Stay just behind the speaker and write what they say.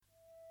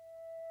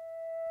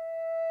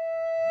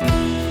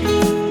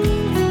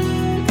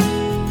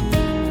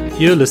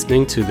You're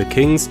listening to the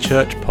King's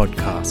Church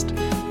podcast.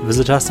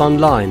 Visit us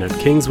online at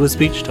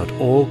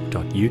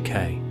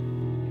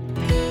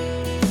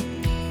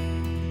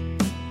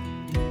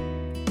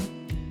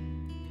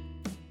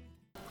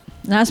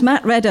kingswisbeach.org.uk. As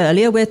Matt read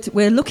earlier,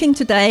 we're looking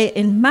today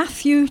in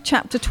Matthew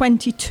chapter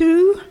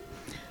 22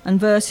 and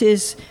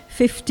verses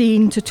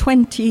 15 to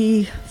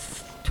 22.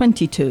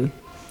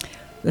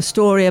 The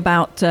story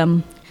about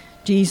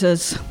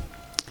Jesus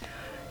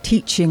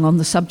teaching on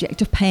the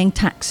subject of paying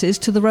taxes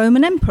to the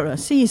Roman Emperor,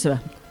 Caesar.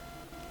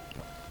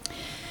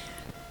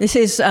 This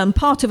is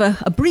part of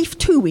a brief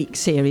 2-week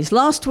series.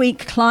 Last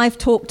week, Clive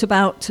talked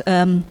about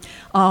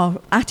our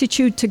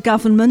attitude to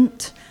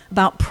government,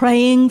 about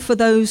praying for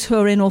those who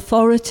are in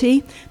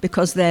authority,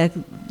 because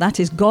that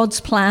is God's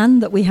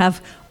plan, that we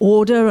have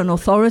order and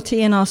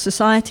authority in our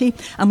society,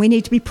 and we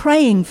need to be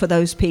praying for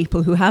those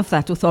people who have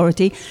that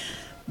authority,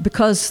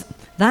 because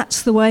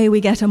that's the way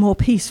we get a more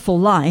peaceful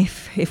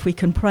life, if we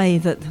can pray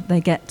that they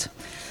get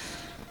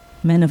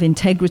men of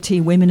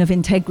integrity, women of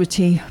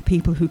integrity,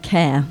 people who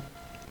care.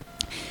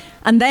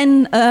 And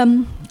then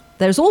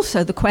there's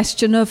also the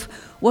question of,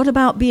 what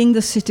about being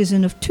the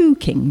citizen of two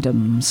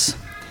kingdoms?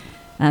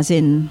 As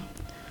in,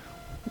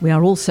 we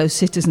are also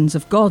citizens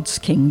of God's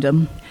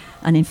kingdom,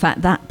 and in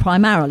fact that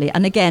primarily.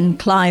 And again,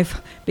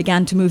 Clive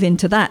began to move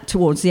into that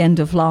towards the end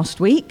of last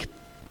week.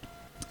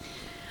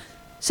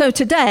 So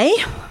today,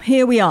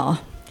 here we are.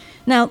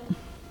 Now,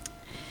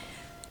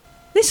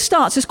 this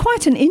starts as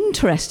quite an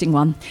interesting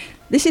one.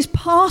 This is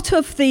part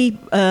of the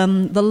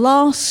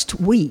last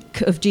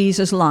week of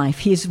Jesus' life.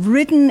 He's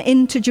ridden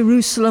into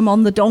Jerusalem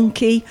on the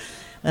donkey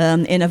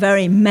in a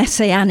very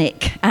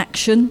messianic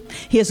action.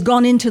 He has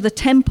gone into the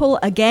temple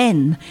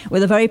again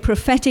with a very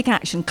prophetic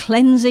action,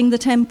 cleansing the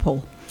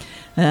temple,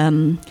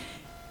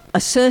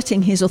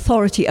 asserting his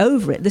authority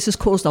over it. This has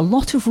caused a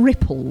lot of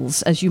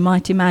ripples, as you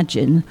might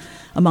imagine,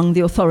 among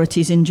the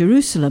authorities in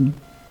Jerusalem.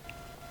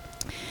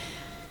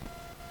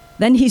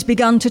 Then he's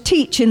begun to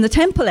teach in the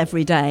temple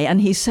every day, and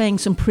he's saying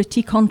some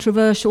pretty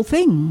controversial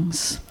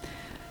things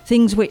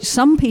which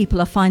some people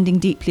are finding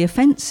deeply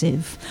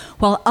offensive,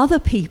 while other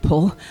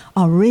people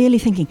are really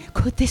thinking,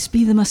 could this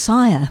be the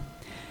Messiah?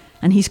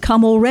 And he's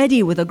come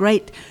already with a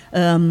great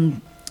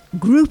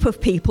group of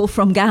people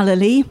from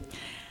Galilee,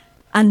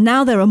 and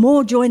now there are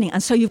more joining.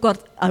 And so you've got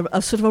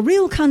a sort of a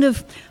real kind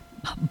of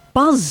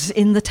buzz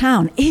in the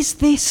town. Is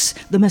this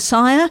the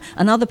Messiah?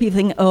 And other people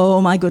think, oh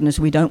my goodness,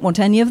 we don't want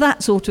any of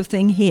that sort of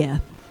thing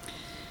here.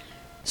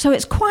 So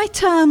it's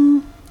quite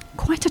a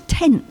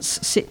tense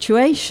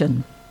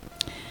situation.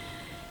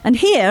 And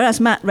here,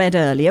 as Matt read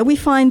earlier, we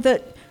find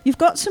that you've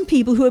got some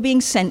people who are being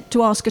sent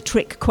to ask a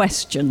trick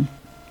question.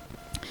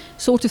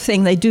 Sort of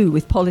thing they do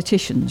with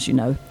politicians, you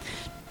know.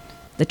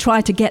 They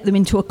try to get them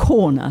into a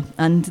corner,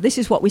 and this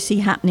is what we see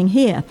happening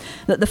here,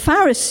 that the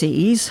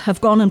Pharisees have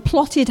gone and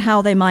plotted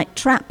how they might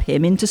trap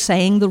him into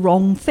saying the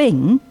wrong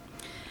thing,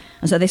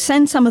 and so they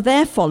send some of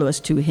their followers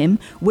to him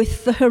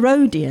with the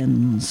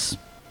Herodians.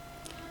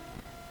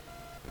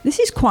 This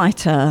is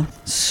quite a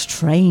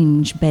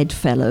strange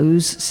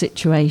bedfellows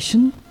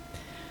situation.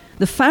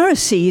 The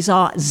Pharisees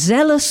are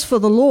zealous for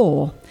the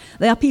law.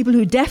 They are people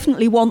who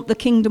definitely want the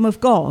kingdom of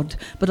God,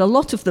 but a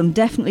lot of them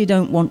definitely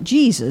don't want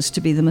Jesus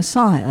to be the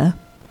Messiah.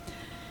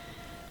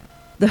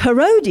 The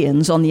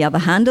Herodians, on the other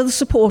hand, are the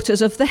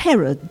supporters of the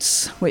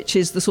Herods, which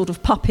is the sort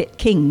of puppet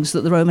kings that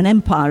the Roman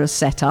Empire has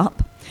set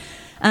up.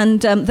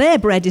 And their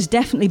bread is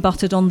definitely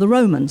buttered on the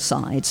Roman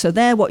side, so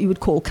they're what you would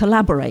call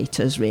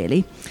collaborators,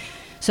 really.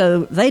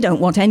 So they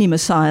don't want any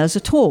messiahs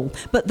at all.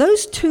 But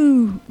those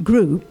two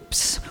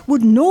groups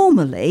would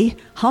normally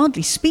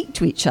hardly speak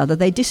to each other.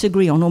 They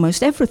disagree on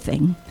almost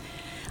everything.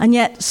 And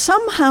yet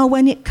somehow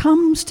when it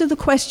comes to the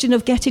question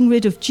of getting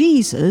rid of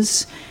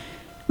Jesus,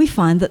 we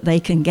find that they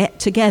can get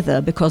together,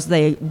 because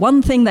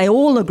one thing they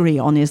all agree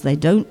on is they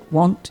don't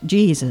want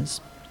Jesus.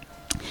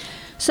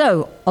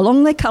 So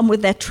along they come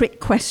with their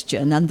trick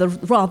question and the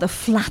rather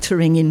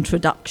flattering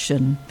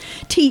introduction.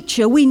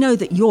 Teacher, we know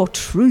that you're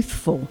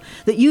truthful,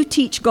 that you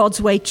teach God's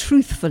way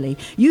truthfully.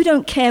 You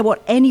don't care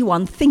what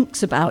anyone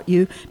thinks about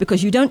you,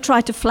 because you don't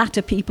try to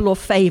flatter people or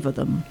favour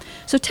them.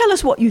 So tell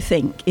us what you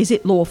think. Is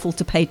it lawful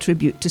to pay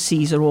tribute to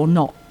Caesar or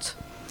not?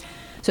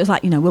 So it's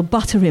like, we'll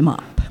butter him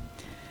up.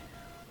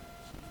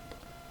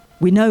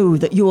 We know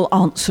that you will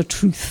answer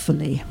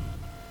truthfully.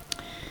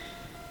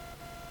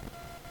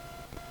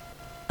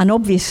 And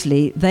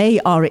obviously, they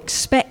are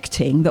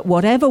expecting that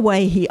whatever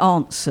way he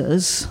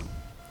answers,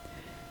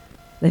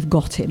 they've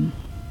got him.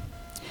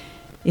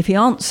 If he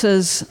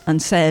answers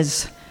and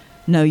says,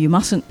 no, you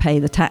mustn't pay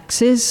the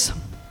taxes,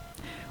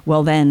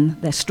 well then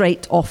they're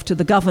straight off to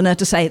the governor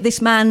to say,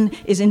 this man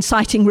is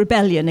inciting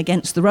rebellion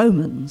against the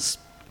Romans.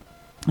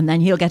 And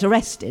then he'll get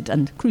arrested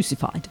and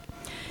crucified.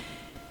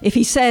 If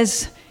he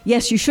says,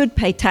 yes, you should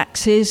pay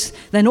taxes,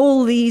 then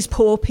all these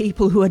poor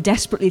people who are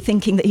desperately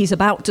thinking that he's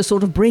about to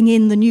sort of bring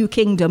in the new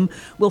kingdom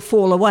will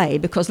fall away,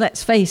 because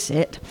let's face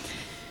it,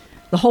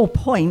 the whole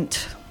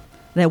point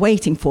they're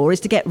waiting for is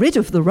to get rid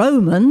of the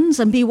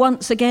Romans and be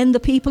once again the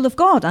people of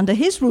God under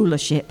his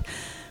rulership.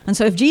 And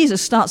so if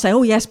Jesus starts saying,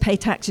 oh yes, pay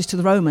taxes to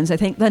the Romans, they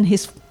think then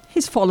his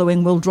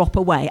following will drop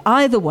away.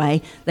 Either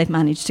way, they've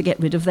managed to get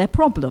rid of their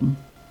problem.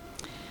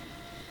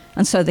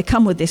 And so they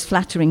come with this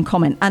flattering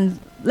comment. And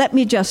let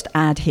me just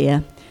add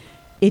here,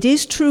 it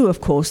is true,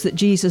 of course, that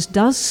Jesus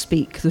does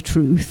speak the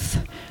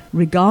truth,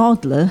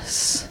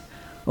 regardless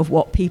of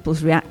what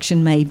people's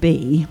reaction may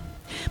be.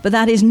 But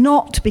that is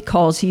not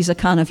because he's a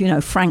kind of,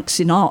 Frank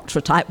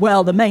Sinatra type,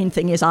 well, the main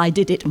thing is I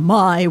did it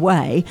my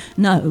way.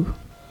 No,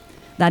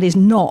 that is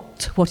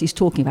not what he's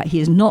talking about. He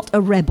is not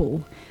a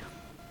rebel.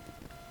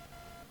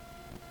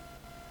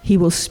 He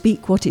will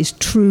speak what is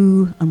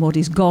true and what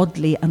is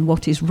godly and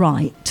what is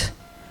right,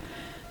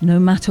 no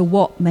matter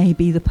what may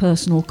be the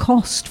personal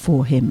cost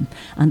for him.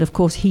 And of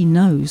course, he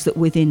knows that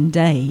within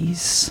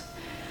days,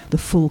 the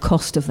full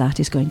cost of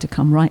that is going to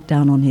come right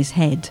down on his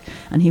head,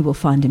 and he will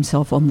find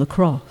himself on the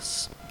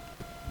cross.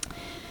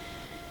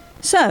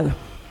 So,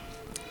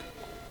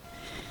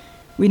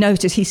 we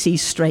notice he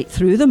sees straight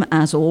through them,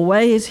 as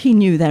always. He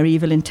knew their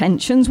evil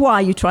intentions. Why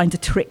are you trying to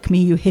trick me,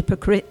 you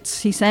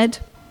hypocrites, he said.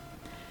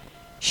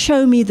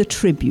 Show me the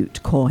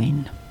tribute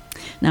coin.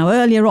 Now,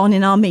 earlier on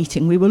in our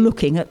meeting, we were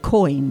looking at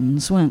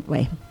coins, weren't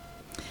we?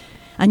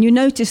 And you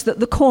notice that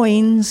the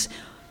coins,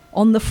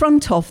 on the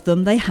front of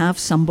them, they have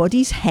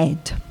somebody's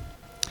head.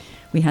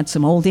 We had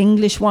some Old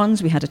English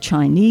ones, we had a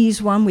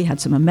Chinese one, we had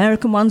some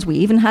American ones, we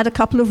even had a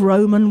couple of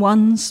Roman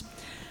ones.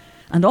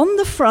 And on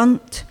the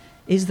front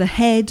is the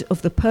head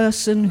of the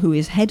person who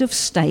is head of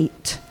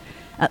state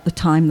at the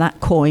time that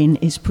coin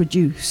is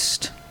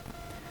produced.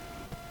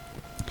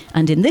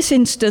 And in this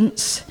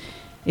instance,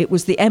 it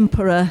was the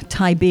Emperor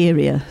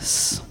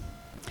Tiberius,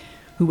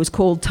 who was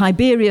called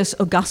Tiberius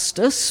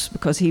Augustus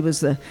because he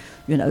was the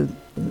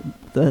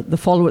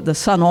follower, the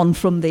son on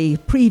from the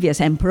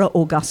previous emperor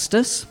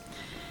Augustus.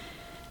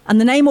 And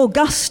the name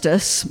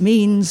Augustus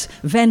means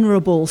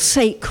venerable,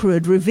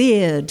 sacred,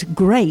 revered,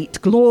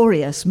 great,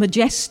 glorious,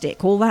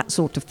 majestic, all that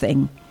sort of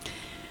thing.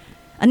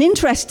 And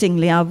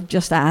interestingly, I'll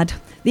just add,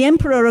 the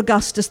Emperor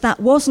Augustus, that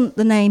wasn't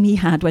the name he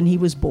had when he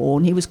was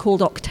born. He was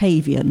called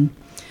Octavian.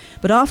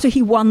 But after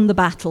he won the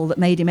battle that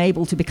made him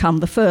able to become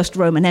the first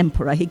Roman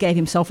emperor, he gave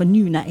himself a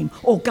new name,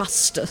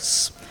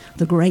 Augustus,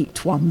 the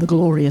great one, the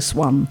glorious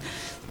one.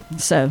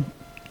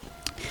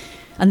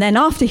 And then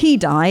after he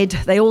died,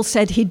 they all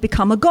said he'd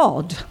become a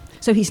god.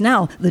 So he's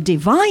now the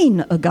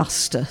divine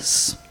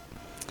Augustus.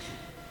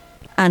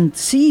 And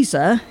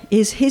Caesar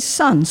is his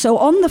son. So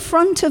on the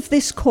front of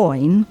this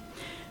coin,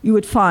 you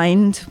would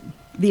find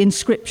the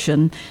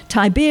inscription,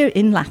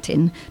 in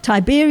Latin,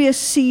 Tiberius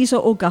Caesar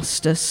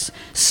Augustus,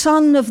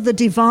 son of the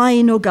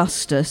divine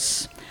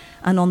Augustus.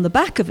 And on the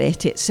back of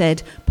it, it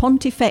said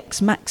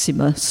Pontifex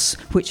Maximus,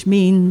 which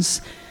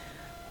means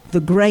the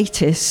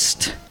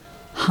greatest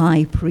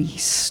high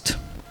priest.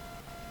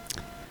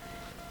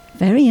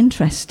 Very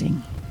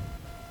interesting.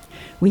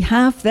 We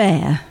have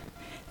there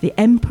the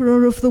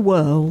emperor of the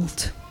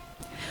world,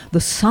 the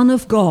Son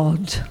of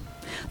God,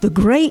 the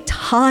great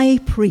high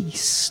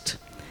priest.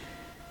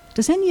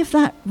 Does any of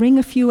that ring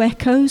a few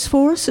echoes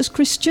for us as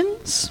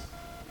Christians?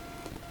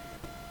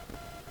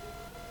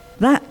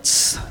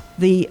 That's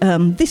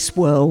this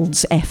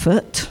world's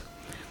effort.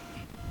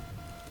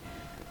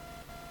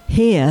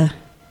 Here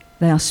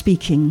they are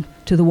speaking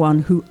to the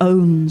one who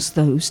owns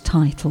those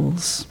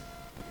titles.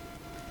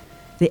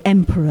 The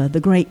emperor, the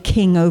great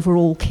king over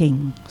all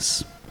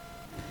kings,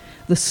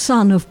 the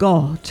Son of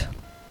God,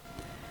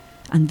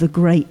 and the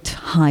great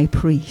high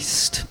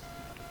priest.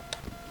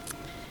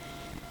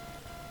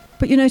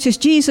 But you notice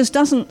Jesus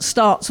doesn't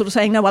start sort of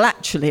saying, no, well,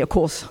 actually, of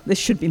course, this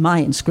should be my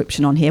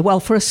inscription on here.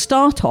 Well, for a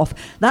start off,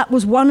 that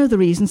was one of the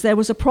reasons there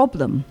was a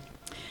problem.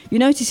 You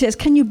notice he says,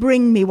 can you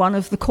bring me one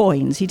of the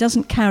coins? He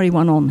doesn't carry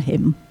one on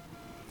him.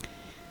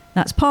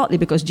 That's partly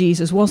because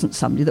Jesus wasn't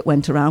somebody that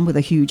went around with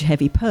a huge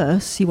heavy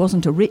purse. He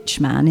wasn't a rich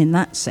man in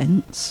that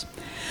sense.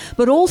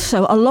 But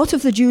also, a lot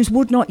of the Jews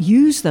would not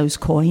use those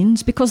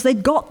coins because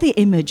they'd got the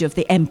image of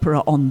the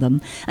emperor on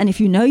them. And if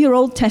you know your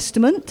Old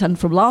Testament, and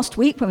from last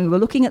week when we were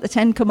looking at the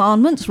 10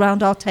 Commandments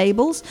round our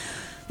tables,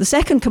 the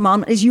second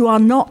commandment is you are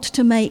not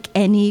to make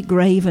any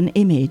graven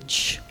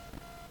image.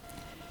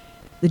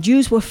 The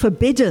Jews were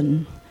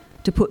forbidden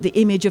to put the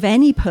image of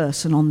any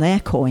person on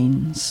their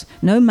coins.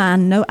 No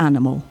man, no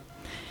animal.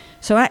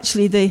 So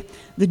actually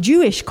the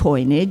Jewish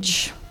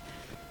coinage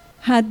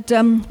had,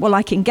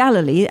 like in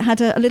Galilee, it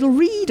had a little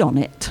reed on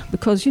it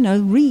because,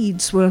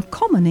 reeds were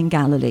common in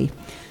Galilee.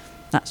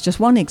 That's just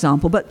one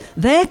example. But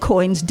their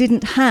coins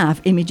didn't have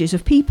images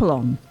of people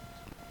on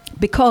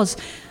because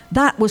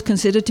that was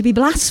considered to be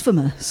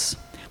blasphemous,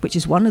 which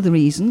is one of the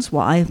reasons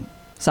why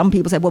some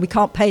people said, well, we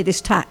can't pay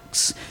this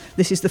tax.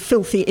 This is the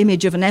filthy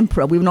image of an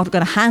emperor. We were not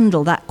going to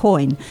handle that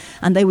coin.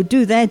 And they would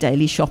do their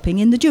daily shopping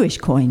in the Jewish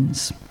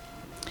coins.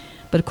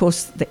 But of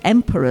course, the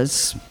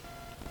emperor's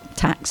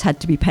tax had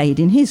to be paid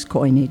in his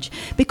coinage.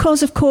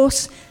 Because, of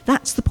course,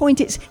 that's the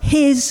point. It's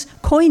his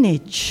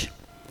coinage.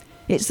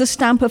 It's the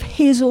stamp of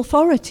his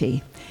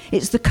authority.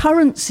 It's the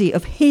currency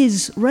of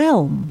his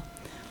realm.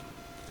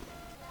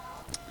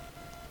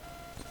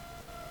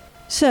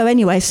 So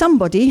anyway,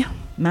 somebody,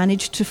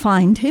 managed to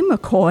find him a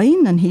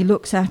coin, and he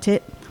looks at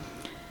it.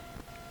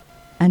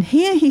 And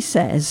here he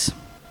says,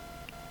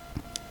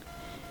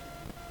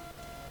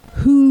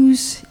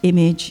 whose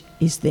image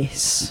is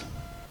this?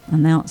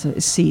 And the answer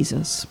is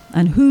Caesar's.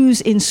 And whose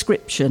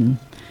inscription?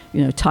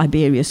 You know,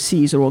 Tiberius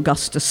Caesar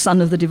Augustus,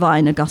 son of the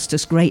divine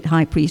Augustus, great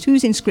high priest.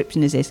 Whose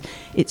inscription is this?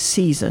 It's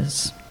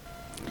Caesar's.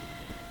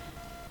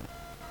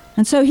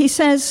 And so he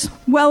says,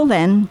 well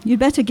then, you'd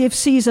better give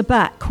Caesar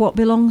back what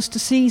belongs to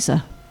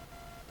Caesar.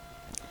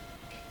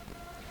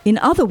 In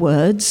other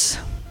words,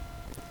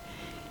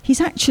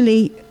 he's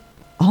actually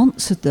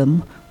answered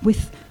them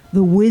with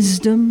the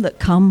wisdom that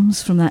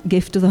comes from that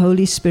gift of the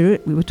Holy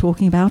Spirit we were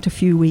talking about a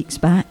few weeks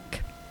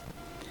back.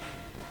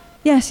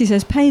 Yes, he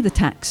says, pay the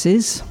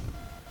taxes.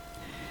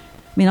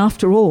 I mean,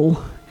 after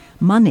all,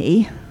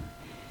 money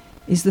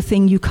is the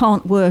thing you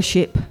can't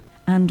worship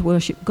and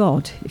worship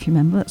God. If you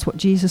remember, that's what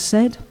Jesus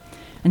said.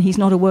 And he's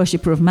not a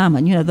worshipper of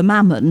mammon. You know, the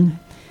mammon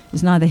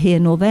is neither here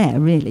nor there,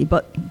 really.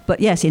 But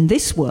yes, in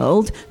this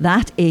world,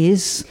 that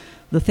is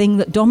the thing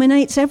that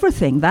dominates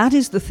everything. That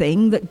is the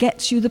thing that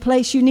gets you the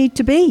place you need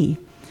to be.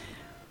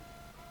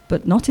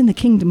 But not in the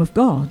kingdom of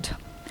God.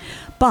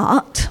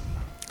 But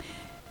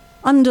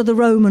under the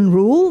Roman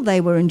rule,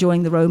 they were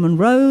enjoying the Roman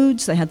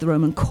roads, they had the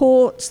Roman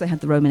courts, they had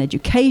the Roman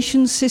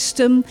education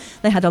system,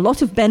 they had a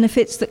lot of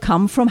benefits that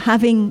come from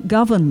having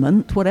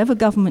government, whatever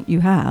government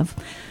you have.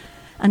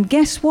 And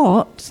guess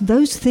what?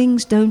 Those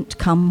things don't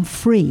come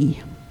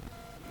free.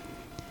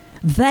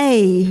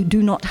 They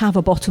do not have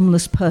a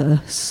bottomless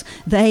purse.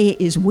 They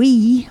is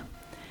we,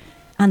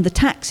 and the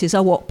taxes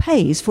are what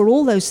pays for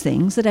all those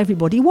things that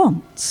everybody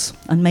wants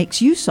and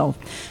makes use of.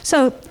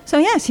 So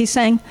yes, he's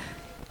saying,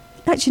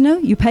 actually, no,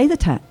 you pay the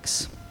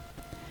tax.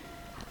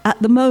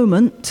 At the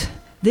moment,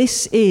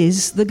 this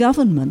is the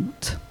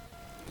government.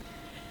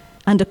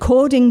 And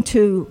according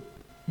to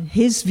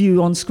his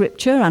view on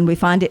Scripture, and we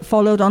find it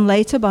followed on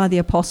later by the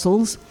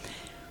apostles,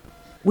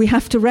 we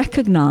have to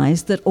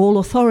recognize that all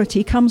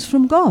authority comes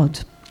from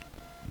God.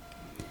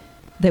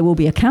 They will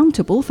be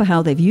accountable for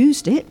how they've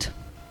used it,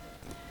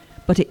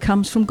 but it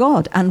comes from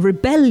God. And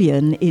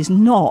rebellion is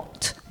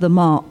not the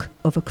mark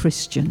of a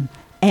Christian,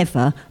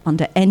 ever,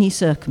 under any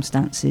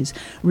circumstances.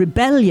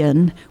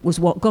 Rebellion was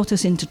what got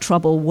us into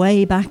trouble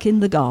way back in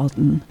the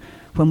garden,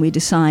 when we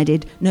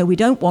decided, no, we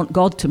don't want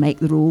God to make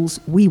the rules,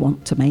 we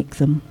want to make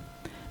them.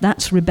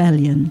 That's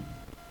rebellion.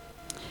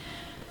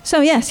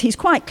 So yes, he's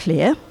quite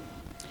clear.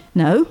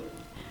 No,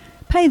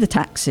 pay the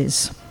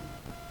taxes.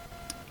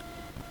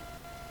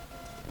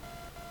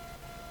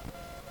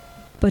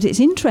 But it's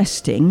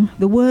interesting,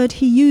 the word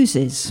he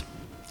uses.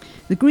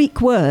 The Greek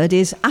word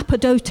is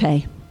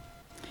apodote,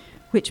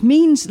 which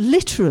means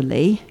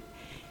literally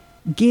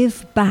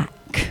give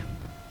back.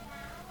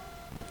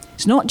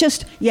 It's not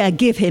just,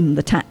 give him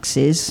the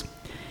taxes.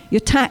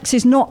 Your tax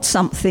is not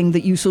something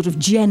that you sort of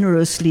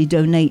generously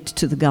donate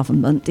to the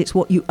government. It's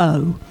what you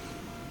owe.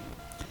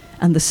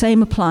 And the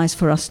same applies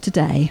for us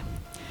today.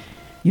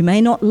 You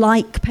may not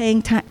like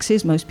paying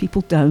taxes, most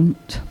people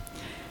don't.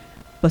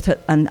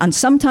 But and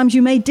sometimes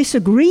you may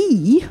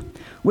disagree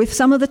with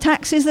some of the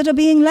taxes that are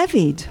being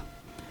levied.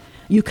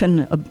 You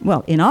can,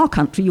 in our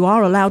country, you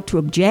are allowed to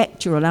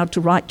object, you're allowed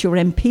to write to your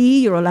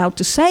MP, you're allowed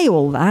to say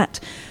all that,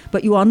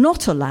 but you are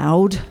not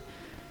allowed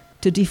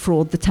to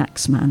defraud the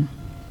taxman.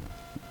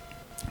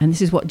 And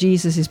this is what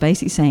Jesus is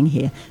basically saying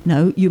here.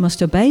 No, you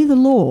must obey the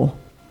law.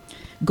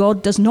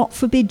 God does not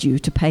forbid you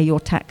to pay your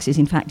taxes.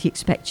 In fact, he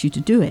expects you to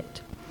do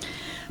it.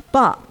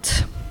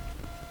 But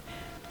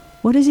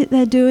what is it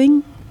they're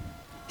doing?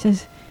 He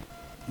says,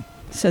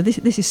 so this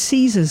is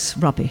Caesar's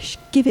rubbish.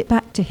 Give it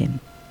back to him.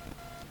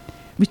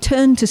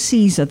 Return to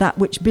Caesar that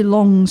which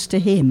belongs to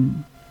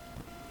him.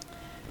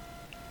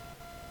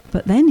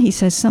 But then he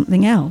says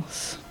something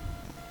else.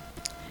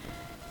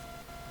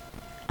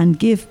 And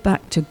give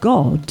back to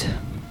God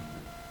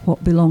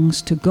what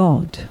belongs to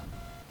God.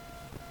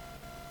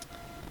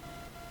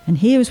 And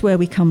here's where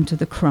we come to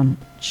the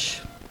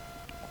crunch.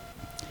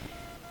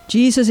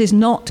 Jesus is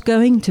not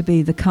going to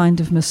be the kind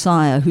of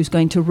Messiah who's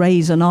going to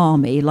raise an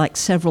army like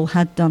several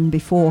had done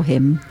before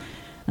him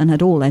and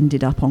had all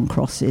ended up on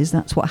crosses.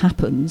 That's what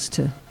happens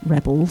to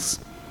rebels.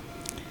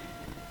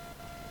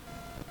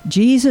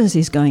 Jesus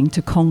is going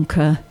to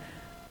conquer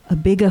a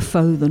bigger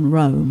foe than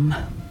Rome.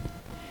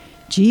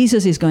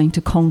 Jesus is going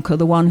to conquer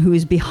the one who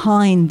is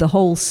behind the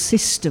whole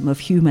system of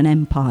human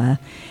empire.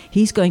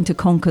 He's going to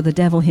conquer the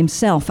devil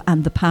himself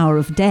and the power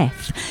of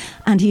death.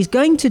 And he's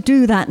going to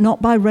do that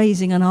not by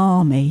raising an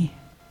army,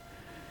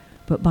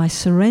 but by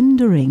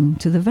surrendering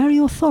to the very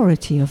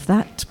authority of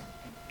that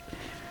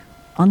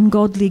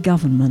ungodly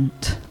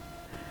government.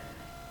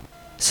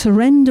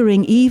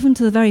 Surrendering even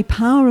to the very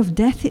power of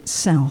death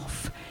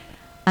itself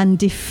and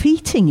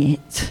defeating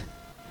it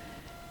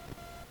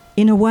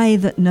in a way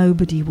that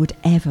nobody would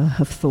ever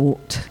have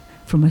thought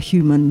from a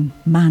human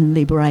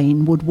manly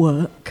brain would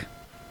work.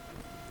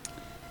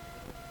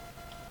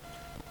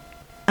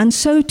 And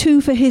so too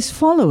for his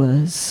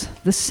followers,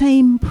 the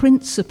same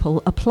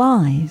principle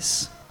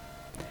applies.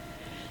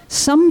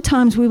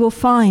 Sometimes we will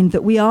find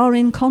that we are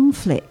in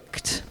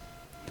conflict.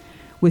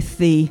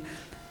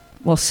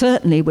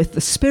 certainly with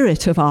the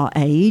spirit of our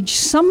age,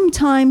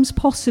 sometimes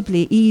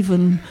possibly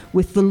even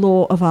with the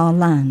law of our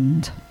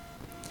land.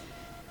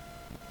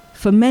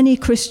 For many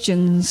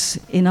Christians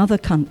in other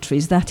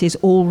countries, that is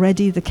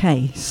already the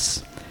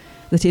case,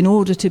 that in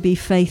order to be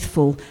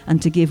faithful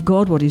and to give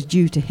God what is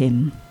due to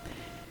him,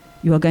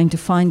 you are going to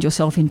find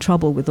yourself in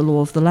trouble with the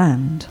law of the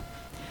land.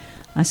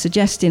 I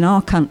suggest in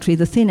our country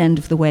the thin end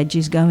of the wedge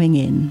is going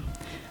in,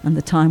 and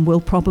the time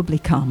will probably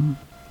come.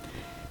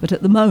 But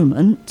at the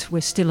moment,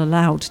 we're still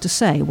allowed to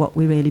say what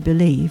we really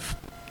believe.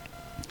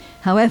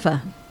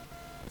 However,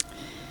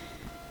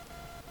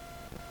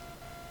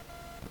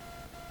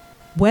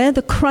 where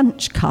the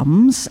crunch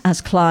comes,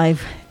 as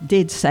Clive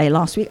did say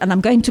last week, and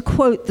I'm going to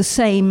quote the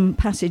same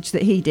passage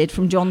that he did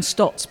from John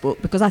Stott's book,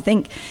 because I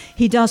think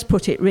he does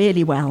put it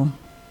really well.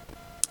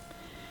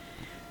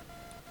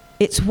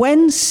 It's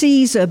when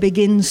Caesar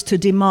begins to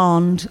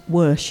demand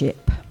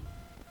worship.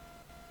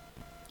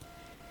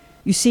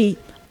 You see,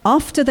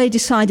 after they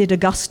decided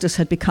Augustus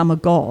had become a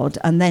god,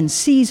 and then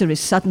Caesar is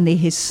suddenly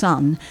his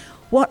son,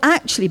 what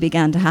actually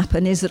began to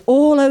happen is that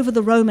all over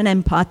the Roman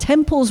Empire,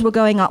 temples were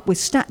going up with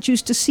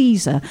statues to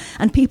Caesar,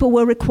 and people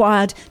were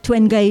required to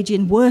engage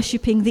in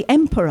worshipping the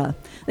emperor.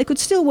 They could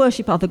still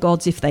worship other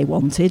gods if they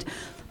wanted,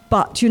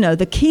 but,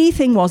 the key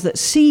thing was that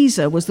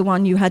Caesar was the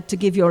one you had to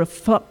give your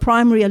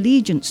primary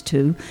allegiance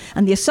to,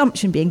 and the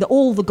assumption being that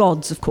all the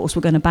gods, of course,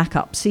 were going to back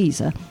up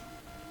Caesar,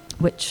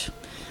 which,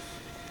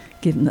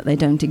 given that they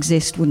don't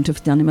exist, wouldn't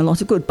have done him a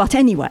lot of good. But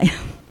anyway,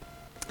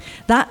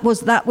 that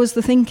was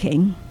the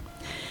thinking.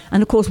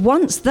 And of course,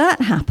 once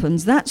that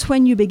happens, that's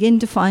when you begin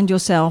to find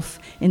yourself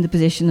in the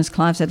position, as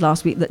Clive said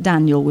last week, that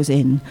Daniel was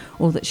in,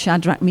 or that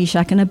Shadrach,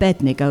 Meshach and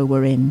Abednego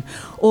were in,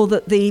 or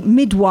that the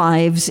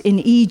midwives in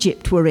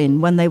Egypt were in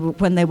when they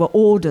were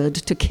ordered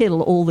to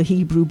kill all the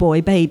Hebrew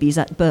boy babies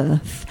at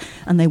birth,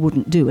 and they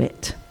wouldn't do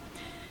it.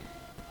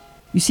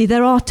 You see,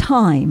 there are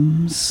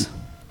times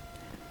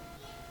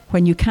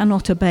when you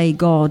cannot obey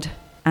God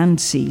and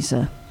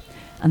Caesar,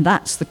 and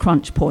that's the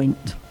crunch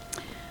point.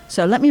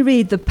 So let me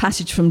read the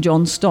passage from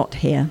John Stott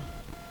here.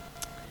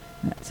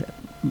 That's it.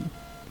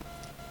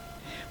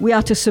 We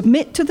are to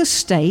submit to the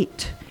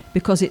state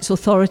because its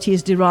authority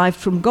is derived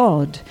from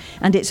God,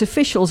 and its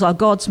officials are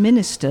God's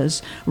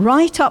ministers,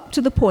 right up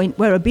to the point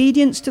where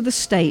obedience to the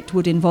state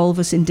would involve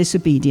us in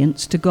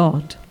disobedience to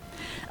God.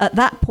 At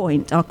that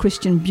point, our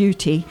Christian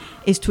beauty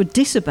is to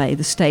disobey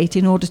the state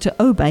in order to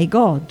obey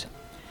God.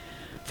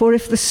 For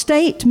if the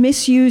state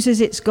misuses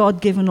its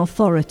God-given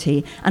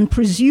authority and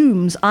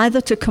presumes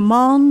either to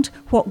command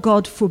what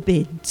God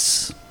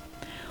forbids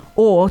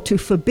or to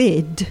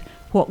forbid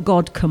what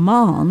God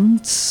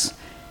commands,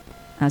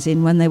 as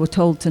in when they were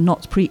told to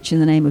not preach in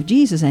the name of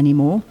Jesus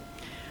anymore,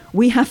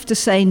 we have to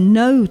say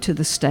no to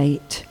the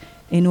state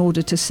in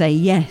order to say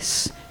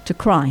yes to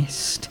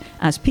Christ.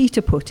 As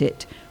Peter put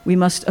it, we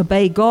must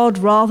obey God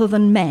rather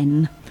than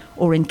men.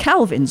 Or in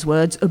Calvin's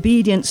words,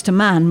 obedience to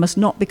man must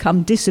not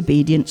become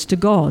disobedience to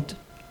God.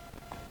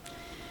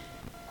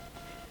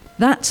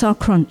 That's our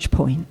crunch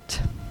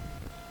point.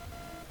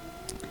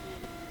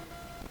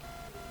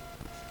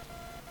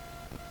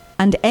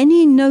 And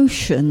any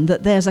notion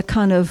that there's a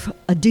kind of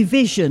a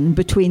division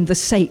between the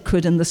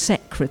sacred and the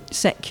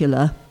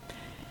secular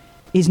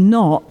is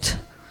not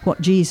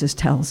what Jesus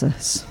tells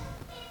us.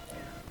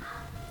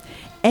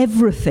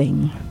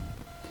 Everything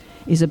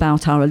is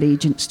about our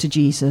allegiance to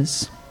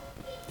Jesus.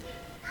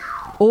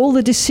 All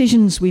the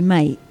decisions we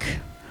make,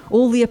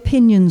 all the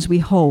opinions we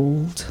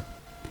hold,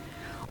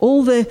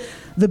 all the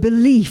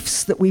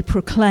beliefs that we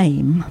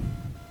proclaim,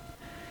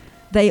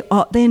 they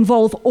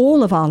involve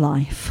all of our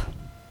life.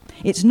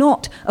 It's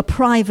not a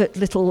private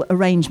little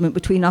arrangement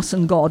between us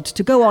and God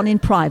to go on in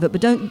private,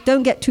 but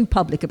don't get too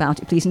public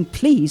about it, please. And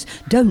please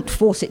don't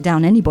force it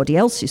down anybody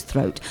else's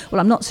throat. Well,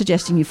 I'm not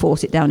suggesting you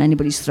force it down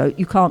anybody's throat.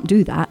 You can't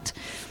do that.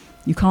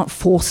 You can't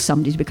force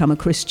somebody to become a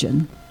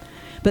Christian.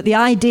 But the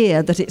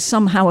idea that it's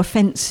somehow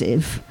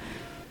offensive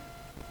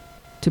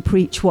to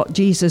preach what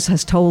Jesus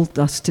has told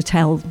us to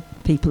tell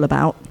people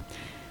about,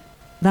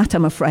 that,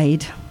 I'm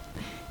afraid,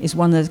 is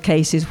one of the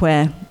cases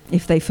where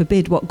if they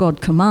forbid what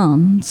God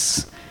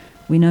commands,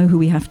 we know who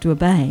we have to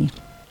obey.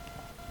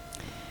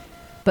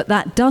 But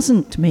that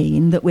doesn't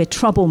mean that we're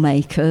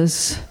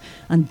troublemakers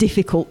and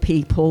difficult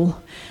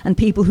people and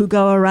people who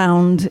go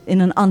around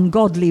in an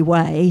ungodly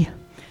way,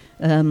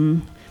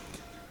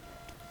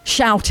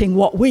 shouting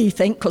what we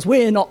think because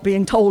we're not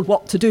being told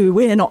what to do,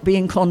 we're not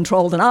being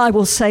controlled, and I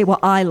will say what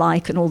I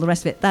like and all the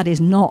rest of it. That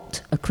is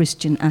not a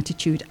Christian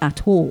attitude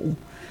at all.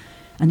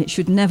 And it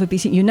should never be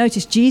seen. You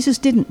notice Jesus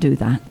didn't do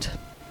that.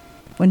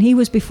 When he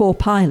was before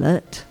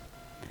Pilate,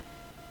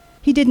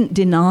 he didn't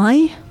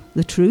deny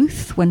the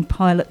truth when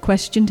Pilate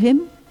questioned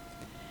him.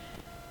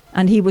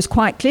 And he was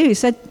quite clear. He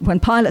said,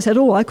 when Pilate said,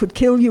 I could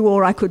kill you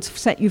or I could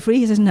set you free,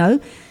 he says, no,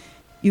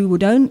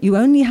 you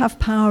only have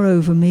power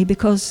over me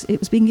because it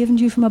was being given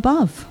to you from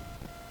above.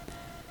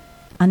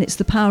 And it's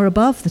the power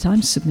above that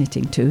I'm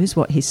submitting to, is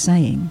what he's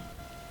saying.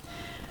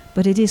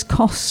 But it is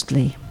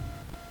costly.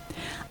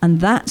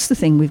 And that's the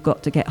thing we've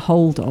got to get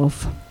hold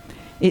of,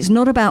 It's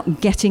not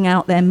about getting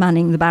out there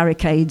manning the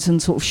barricades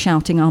and sort of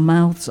shouting our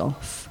mouths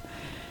off.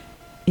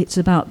 It's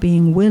about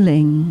being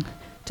willing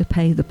to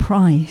pay the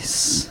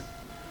price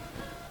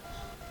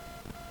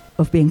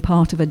of being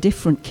part of a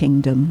different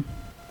kingdom,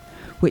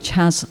 which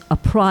has a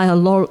prior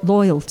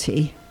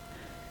loyalty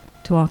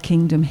to our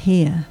kingdom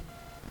here.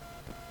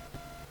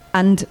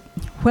 And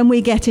when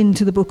we get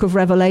into the book of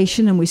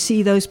Revelation and we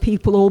see those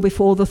people all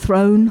before the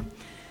throne,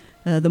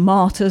 the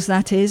martyrs,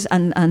 that is,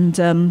 and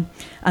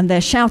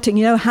they're shouting,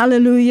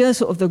 hallelujah,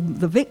 sort of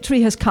the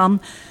victory has come.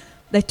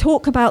 They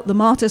talk about the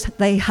martyrs.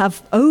 They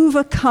have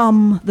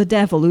overcome the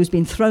devil who's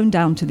been thrown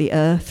down to the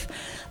earth.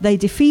 They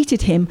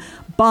defeated him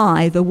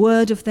by the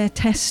word of their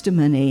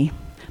testimony,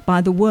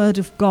 by the word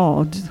of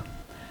God,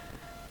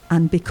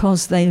 and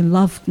because they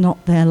loved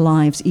not their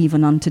lives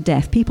even unto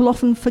death. People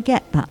often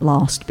forget that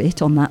last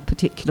bit on that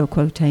particular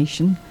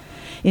quotation.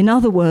 In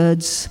other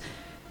words,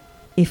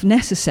 if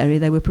necessary,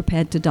 they were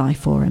prepared to die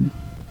for him.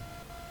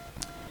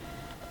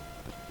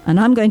 And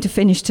I'm going to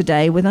finish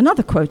today with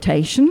another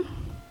quotation,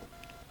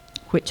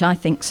 which I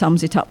think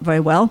sums it up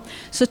very well.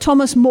 Sir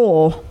Thomas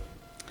More,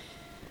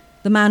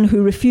 the man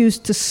who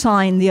refused to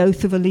sign the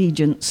oath of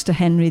allegiance to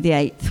Henry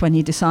VIII when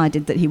he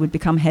decided that he would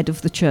become head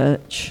of the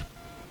church,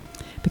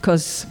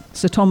 because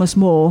Sir Thomas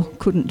More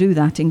couldn't do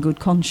that in good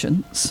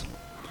conscience.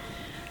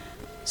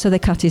 So they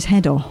cut his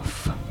head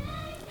off.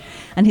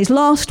 And his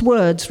last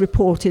words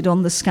reported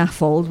on the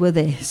scaffold were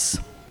this: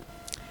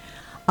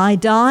 "I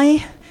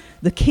die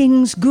the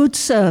king's good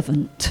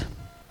servant,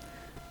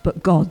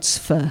 but God's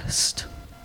first."